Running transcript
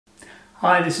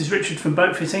Hi, this is Richard from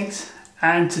Boat Fittings,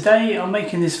 and today I'm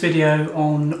making this video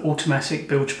on automatic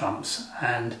bilge pumps.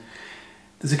 And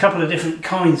there's a couple of different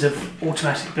kinds of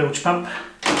automatic bilge pump.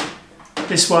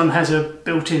 This one has a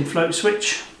built-in float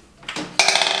switch,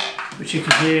 which you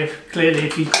can hear clearly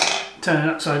if you turn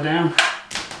it upside down.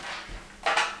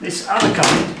 This other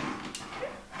kind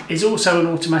is also an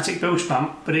automatic bilge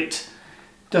pump, but it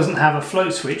doesn't have a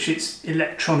float switch, it's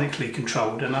electronically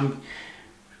controlled, and I'm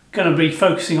going to be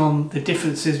focusing on the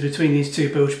differences between these two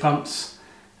bilge pumps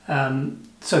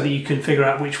so that you can figure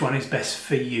out which one is best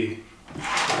for you.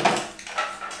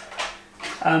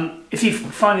 If you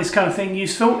find this kind of thing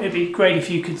useful, it'd be great if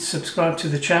you could subscribe to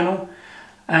the channel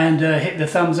and hit the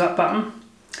thumbs up button.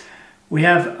 We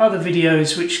have other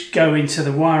videos which go into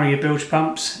the wiring of bilge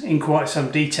pumps in quite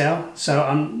some detail, so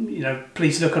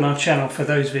please look on our channel for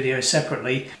those videos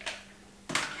separately.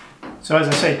 So as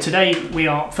I said, today we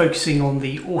are focusing on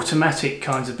the automatic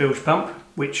kinds of bilge pump,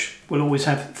 which will always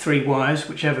have 3 wires,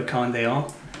 whichever kind they are,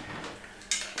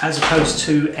 as opposed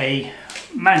to a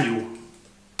manual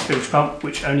bilge pump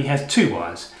which only has 2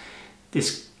 wires.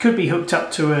 This could be hooked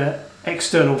up to an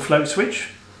external float switch,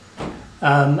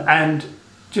 and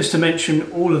just to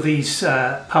mention, all of these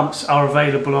pumps are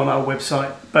available on our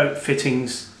website,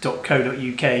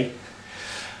 boatfittings.co.uk.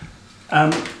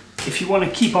 If you want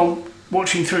to keep on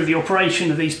watching through the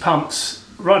operation of these pumps,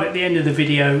 right at the end of the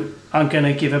video I'm going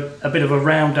to give a bit of a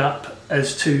roundup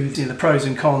as to the pros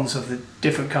and cons of the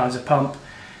different kinds of pump,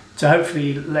 to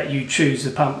hopefully let you choose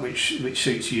the pump which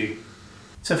suits you.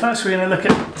 So first we're going to look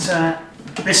at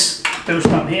this bilge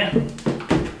pump here.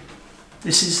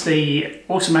 This is the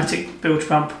automatic bilge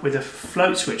pump with a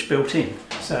float switch built in.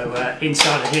 So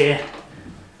inside of here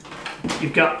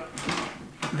you've got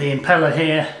the impeller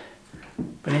here,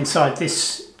 but inside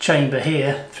this chamber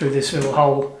here, through this little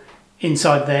hole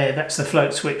inside there, that's the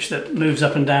float switch that moves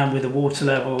up and down with the water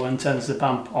level and turns the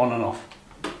pump on and off.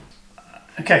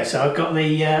 Okay, so I've got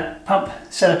the pump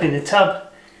set up in the tub,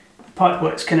 the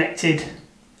pipework's connected,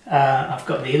 I've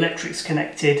got the electrics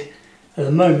connected. At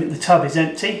the moment the tub is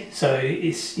empty, so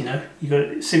it's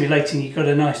simulating you've got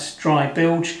a nice dry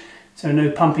bilge, so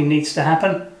no pumping needs to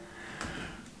happen.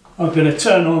 I'm going to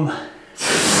turn on,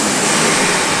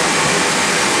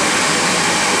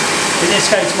 in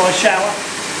this case, my shower,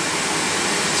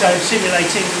 so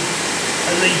simulating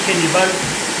a leak in your boat,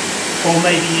 or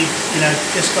maybe you've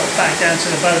just got back down to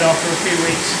the boat after a few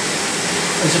weeks,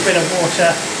 there's a bit of water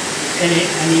in it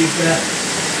and you've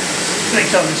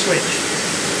flicked on the switch.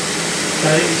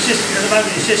 So it's just, at the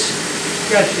moment it's just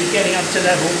gradually getting up to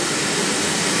level,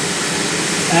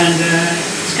 and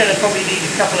it's going to probably need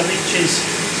a couple of inches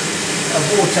of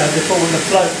water before the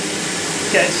float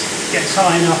gets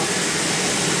high enough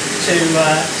to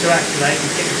activate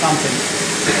and get the pumping.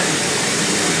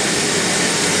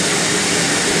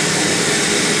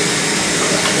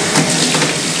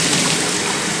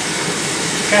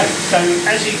 Okay, so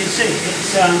as you can see,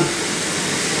 it's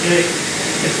the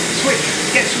switch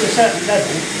gets to a certain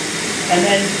level, and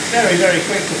then very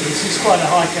quickly, this is quite a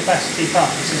high capacity pump.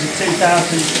 This is a 2,000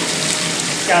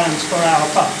 gallons per hour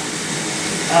pump,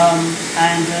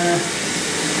 and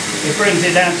it brings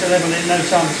it down to level in no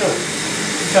time at all.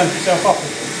 Turns itself off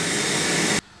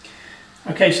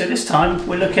again. Okay, so this time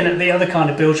we're looking at the other kind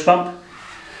of bilge pump.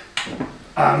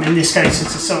 In this case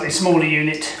it's a slightly smaller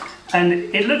unit, and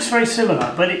it looks very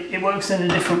similar, but it works in a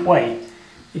different way.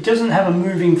 It doesn't have a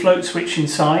moving float switch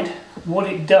inside. What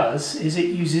it does is it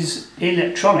uses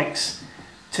electronics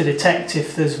to detect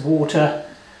if there's water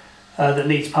that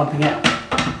needs pumping out.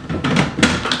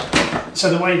 So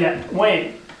the way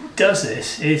it does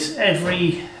this is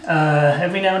every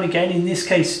now and again, in this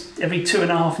case every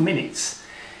 2.5 minutes,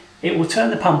 it will turn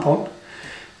the pump on,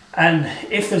 and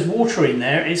if there's water in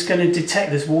there, it's going to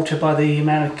detect there's water by the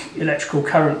amount of electrical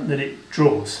current that it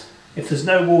draws. If there's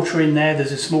no water in there,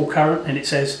 there's a small current, and it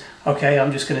says, okay,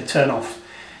 I'm just going to turn off.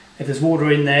 If there's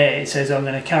water in there, it says I'm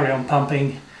going to carry on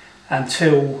pumping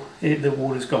until the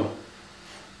water's gone.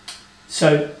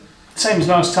 So same as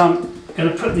last time, I'm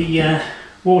going to put the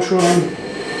water on.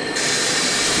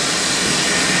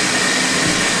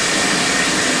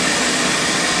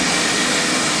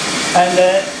 And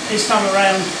this time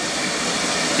around,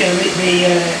 the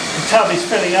tub is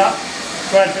filling up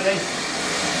gradually,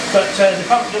 but the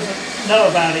pump doesn't know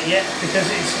about it yet because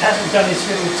it hasn't done its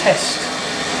little test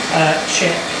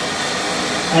check,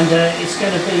 and it's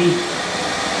going to be,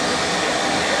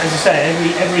 as I say,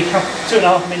 every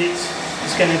 2.5 minutes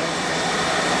it's going to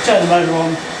turn the motor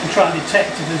on and try and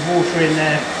detect if there's water in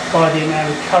there by the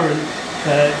amount of current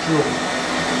drawn.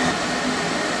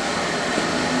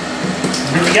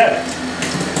 Here we go.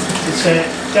 It's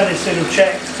done its little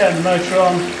check, turn the motor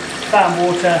on, found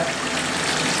water,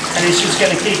 and it's just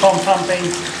going to keep on pumping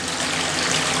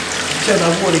until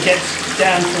the water gets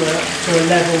down to a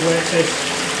level where it says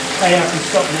pay up and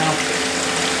stop now.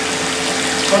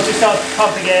 Once it starts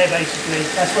pumping air, basically,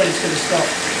 that's when it's going to stop.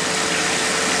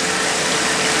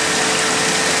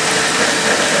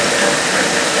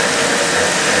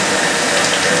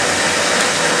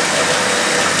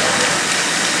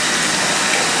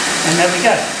 And there we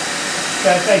go. So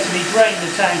it basically drained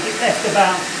the tank. It left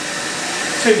about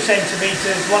 2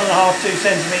 centimetres, 1.5, 2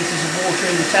 centimetres of water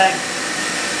in the tank.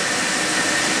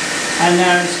 And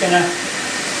now it's going to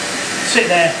sit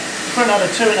there for another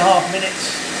 2.5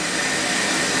 minutes.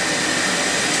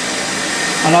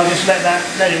 And I'll just let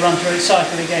it run through its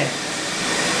cycle again.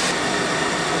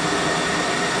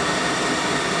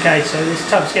 Okay, so this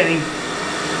tub's getting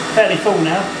fairly full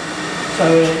now. So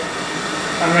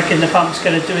I reckon the pump's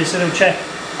going to do its little check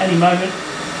any moment.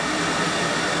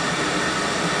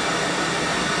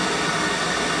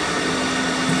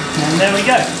 And there we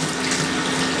go.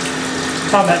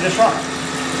 Time that just right.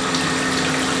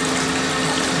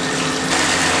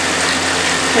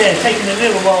 So yeah, taking a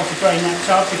little while to drain that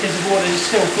tub because the water is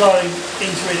still flowing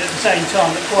into it at the same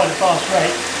time at quite a fast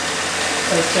rate.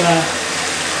 But you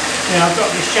know, I've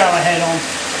got this shower head on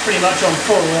pretty much on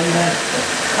full, and the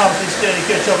pump is doing a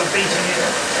good job at beating it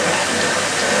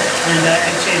and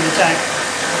emptying the tank.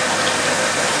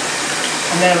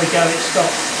 And there we go, it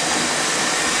stopped.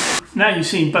 Now you've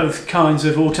seen both kinds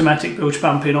of automatic bilge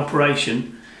pump in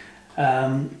operation.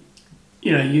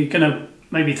 You know, you're going to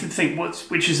maybe think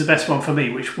which is the best one for me,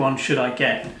 which one should I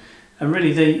get? And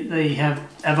really they have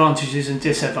advantages and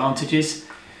disadvantages.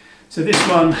 So this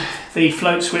one, the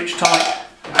float switch type,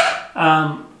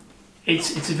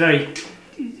 it's a very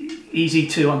easy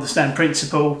to understand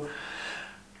principle.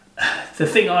 The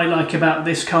thing I like about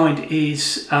this kind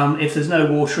is if there's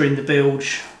no water in the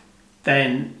bilge,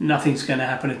 then nothing's going to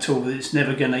happen at all. It's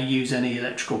never going to use any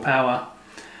electrical power,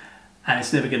 and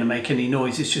it's never going to make any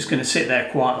noise. It's just going to sit there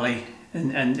quietly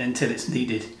and until it's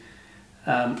needed.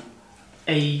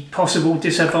 A possible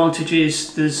disadvantage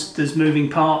is there's moving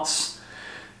parts,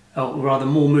 or rather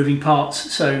more moving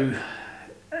parts. So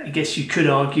I guess you could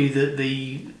argue that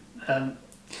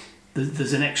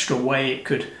there's an extra way it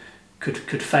could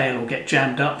fail or get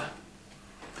jammed up.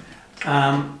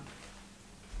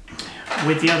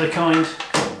 With the other kind,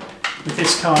 with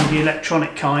this kind, the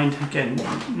electronic kind, again,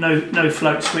 no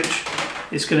float switch.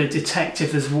 It's going to detect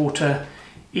if there's water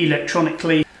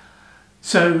electronically.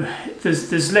 So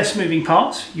there's less moving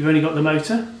parts. You've only got the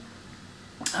motor,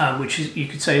 which you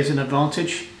could say is an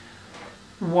advantage.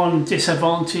 One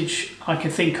disadvantage I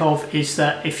can think of is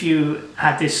that if you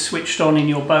had this switched on in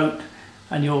your boat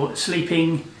and you're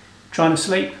trying to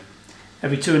sleep,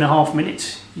 every 2.5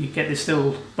 minutes you get this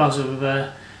little buzz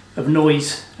of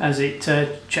noise as it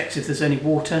checks if there's any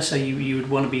water, so you would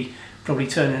want to be probably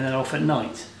turning that off at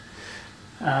night.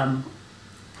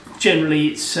 Generally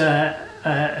it's a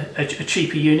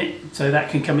cheaper unit, so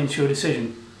that can come into your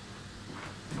decision.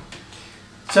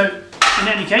 So in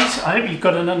any case, I hope you've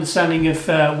got an understanding of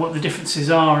what the differences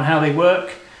are and how they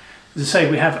work. As I say,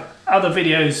 we have other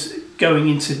videos going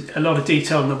into a lot of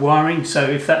detail on the wiring, so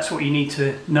if that's what you need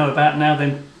to know about now,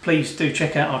 then please do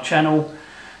check out our channel,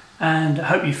 and I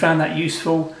hope you found that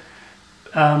useful.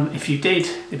 If you did,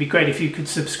 it'd be great if you could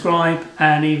subscribe,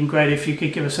 and even great if you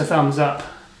could give us a thumbs up.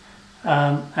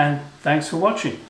 And thanks for watching.